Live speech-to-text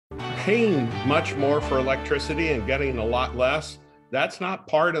paying much more for electricity and getting a lot less. That's not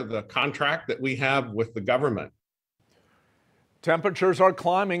part of the contract that we have with the government. Temperatures are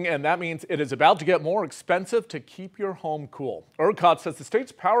climbing, and that means it is about to get more expensive to keep your home cool. ERCOT says the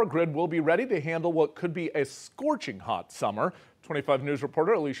state's power grid will be ready to handle what could be a scorching hot summer. 25 News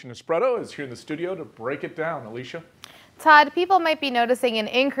reporter Alicia Nespresso is here in the studio to break it down. Alicia? Todd, people might be noticing an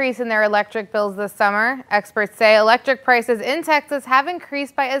increase in their electric bills this summer. Experts say electric prices in Texas have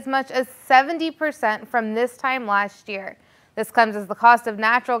increased by as much as 70% from this time last year. This comes as the cost of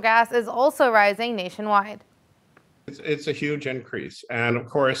natural gas is also rising nationwide. It's a huge increase. And of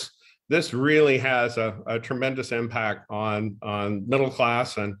course, this really has a tremendous impact on middle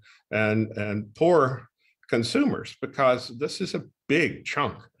class and poor consumers, because this is a big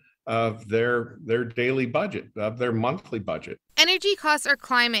chunk of their daily budget, of their monthly budget. Energy costs are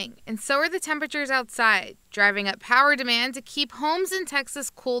climbing, and so are the temperatures outside, driving up power demand to keep homes in Texas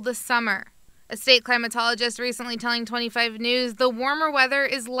cool this summer. A state climatologist recently telling 25 News the warmer weather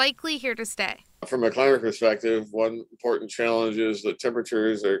is likely here to stay. From a climate perspective, one important challenge is that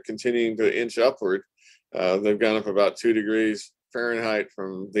temperatures are continuing to inch upward. They've gone up about 2 degrees Fahrenheit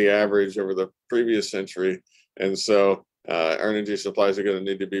from the average over the previous century. And so our energy supplies are going to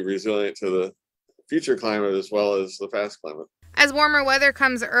need to be resilient to the future climate as well as the past climate. As warmer weather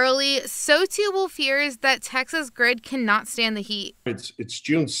comes early, so too will fears that Texas grid cannot stand the heat. It's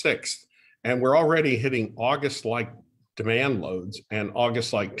June 6th, and we're already hitting August-like demand loads and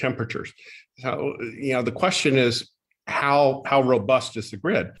August-like temperatures. So, the question is, how robust is the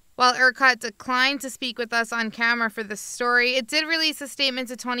grid? While ERCOT declined to speak with us on camera for this story, it did release a statement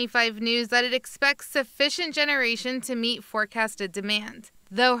to 25 News that it expects sufficient generation to meet forecasted demand.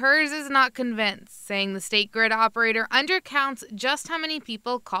 Though hers is not convinced, saying the state grid operator undercounts just how many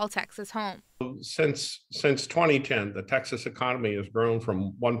people call Texas home. Since 2010, the Texas economy has grown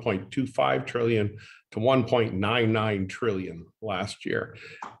from 1.25 trillion to 1.99 trillion last year.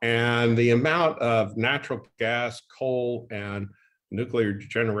 And the amount of natural gas, coal, and nuclear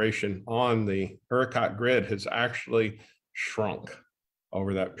generation on the ERCOT grid has actually shrunk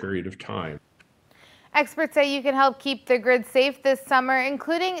over that period of time. Experts say you can help keep the grid safe this summer,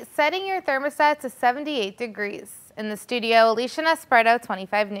 including setting your thermostat to 78 degrees. In the studio, Alicia Nespresso,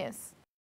 25 News.